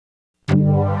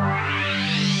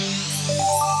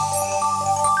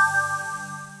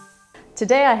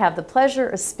Today I have the pleasure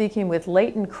of speaking with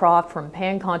Layton Croft from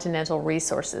Pancontinental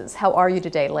Resources. How are you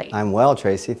today, Layton? I'm well,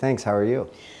 Tracy. Thanks. How are you?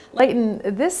 Layton,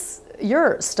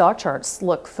 your stock charts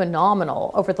look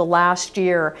phenomenal over the last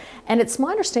year, and it's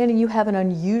my understanding you have an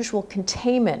unusual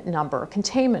containment number,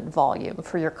 containment volume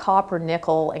for your copper,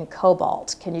 nickel, and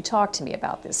cobalt. Can you talk to me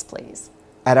about this, please?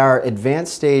 At our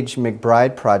advanced stage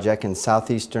McBride Project in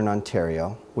southeastern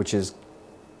Ontario, which is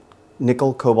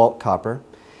nickel-cobalt-copper,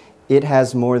 it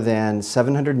has more than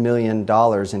 $700 million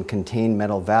in contained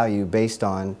metal value based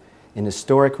on an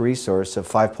historic resource of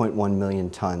 5.1 million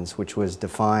tons, which was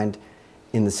defined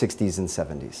in the 60s and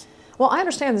 70s. Well, I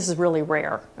understand this is really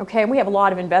rare, okay? And we have a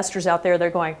lot of investors out there, they're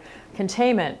going,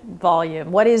 containment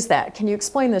volume, what is that? Can you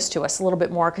explain this to us a little bit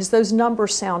more? Because those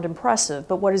numbers sound impressive,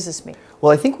 but what does this mean?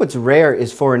 Well, I think what's rare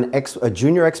is for a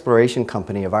junior exploration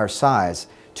company of our size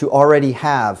to already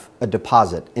have a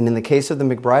deposit. And in the case of the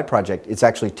McBride Project, it's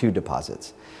actually 2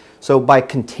 deposits. So by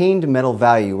contained metal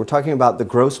value, we're talking about the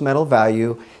gross metal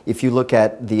value if you look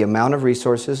at the amount of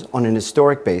resources on an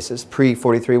historic basis,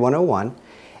 pre-43101,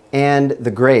 and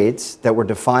the grades that were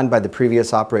defined by the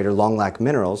previous operator, Long Lac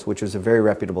Minerals, which was a very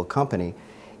reputable company,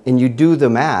 and you do the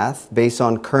math based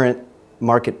on current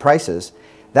market prices,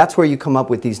 that's where you come up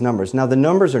with these numbers. Now the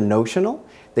numbers are notional.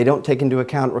 They don't take into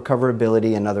account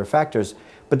recoverability and other factors,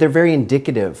 but they're very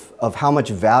indicative of how much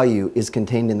value is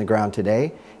contained in the ground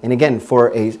today. And again,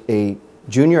 for a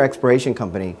junior exploration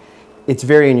company, it's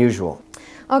very unusual.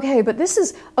 Okay, but this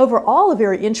is overall a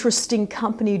very interesting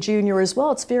company, Junior, as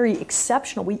well. It's very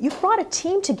exceptional. You've brought a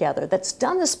team together that's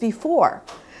done this before.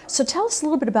 So tell us a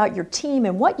little bit about your team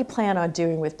and what you plan on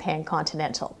doing with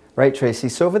Pancontinental. Right, Tracy.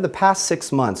 So over the past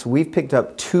 6 months, we've picked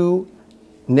up 2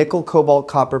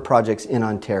 nickel-cobalt-copper projects in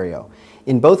Ontario.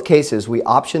 In both cases, we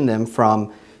optioned them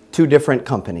from 2 different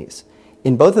companies.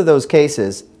 In both of those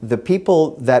cases, the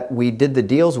people that we did the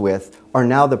deals with are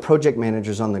now the project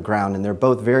managers on the ground, and they're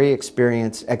both very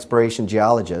experienced exploration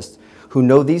geologists who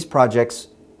know these projects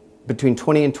between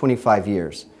 20 and 25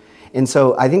 years. And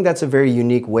so I think that's a very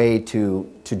unique way to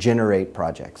generate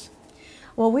projects.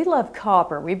 Well, we love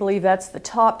copper. We believe that's the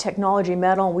top technology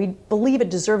metal, and we believe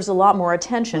it deserves a lot more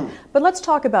attention. But let's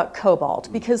talk about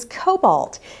cobalt, because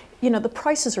cobalt, you know, the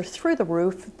prices are through the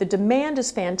roof, the demand is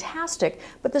fantastic,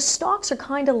 but the stocks are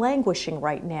kind of languishing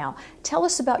right now. Tell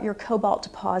us about your cobalt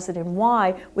deposit and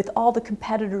why, with all the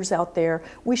competitors out there,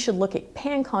 we should look at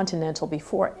Pancontinental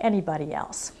before anybody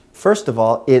else. First of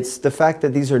all, it's the fact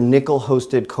that these are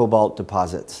nickel-hosted cobalt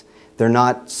deposits. They're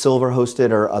not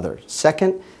silver-hosted or other.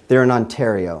 Second, they're in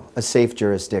Ontario, a safe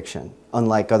jurisdiction,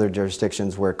 unlike other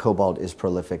jurisdictions where cobalt is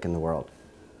prolific in the world.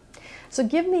 So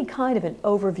give me kind of an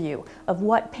overview of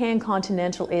what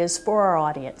Pancontinental is for our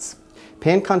audience.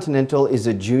 Pancontinental is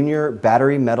a junior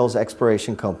battery metals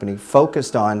exploration company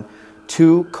focused on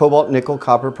 2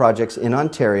 cobalt-nickel-copper projects in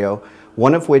Ontario,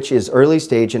 one of which is early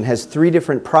stage and has 3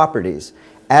 different properties.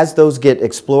 As those get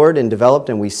explored and developed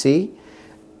and we see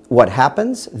what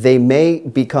happens, they may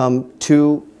become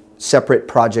 2 separate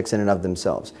projects in and of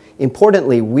themselves.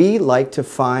 Importantly, we like to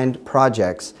find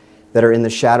projects that are in the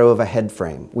shadow of a head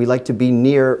frame. We like to be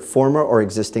near former or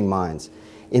existing mines.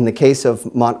 In the case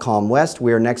of Montcalm West,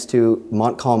 we are next to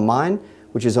Montcalm Mine,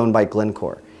 which is owned by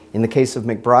Glencore. In the case of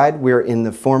McBride, we're in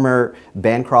the former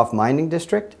Bancroft Mining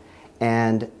District,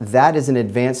 and that is an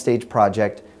advanced stage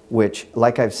project which,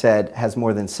 like I've said, has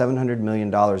more than $700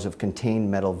 million of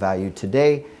contained metal value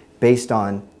today based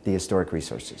on the historic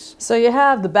resources. So you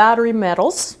have the battery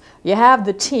metals, you have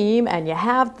the team, and you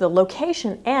have the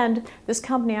location, and this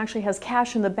company actually has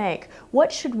cash in the bank.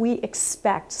 What should we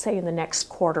expect, say, in the next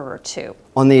quarter or 2?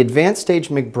 On the advanced stage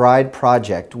McBride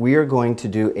project, we are going to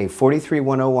do a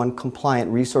 43101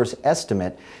 compliant resource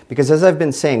estimate because, as I've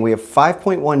been saying, we have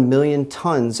 5.1 million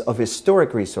tons of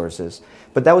historic resources,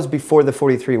 but that was before the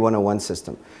 43101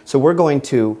 system. So we're going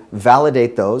to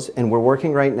validate those, and we're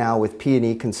working right now with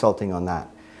P&E Consulting on that.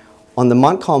 On the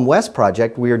Montcalm West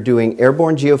project, we are doing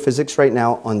airborne geophysics right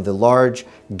now on the large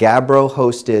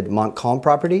Gabbro-hosted Montcalm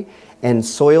property and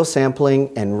soil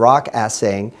sampling and rock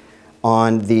assaying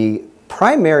on the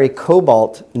primary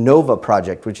Cobalt Nova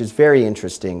project, which is very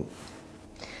interesting.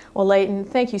 Well, Layton,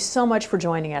 thank you so much for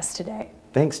joining us today.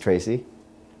 Thanks, Tracy.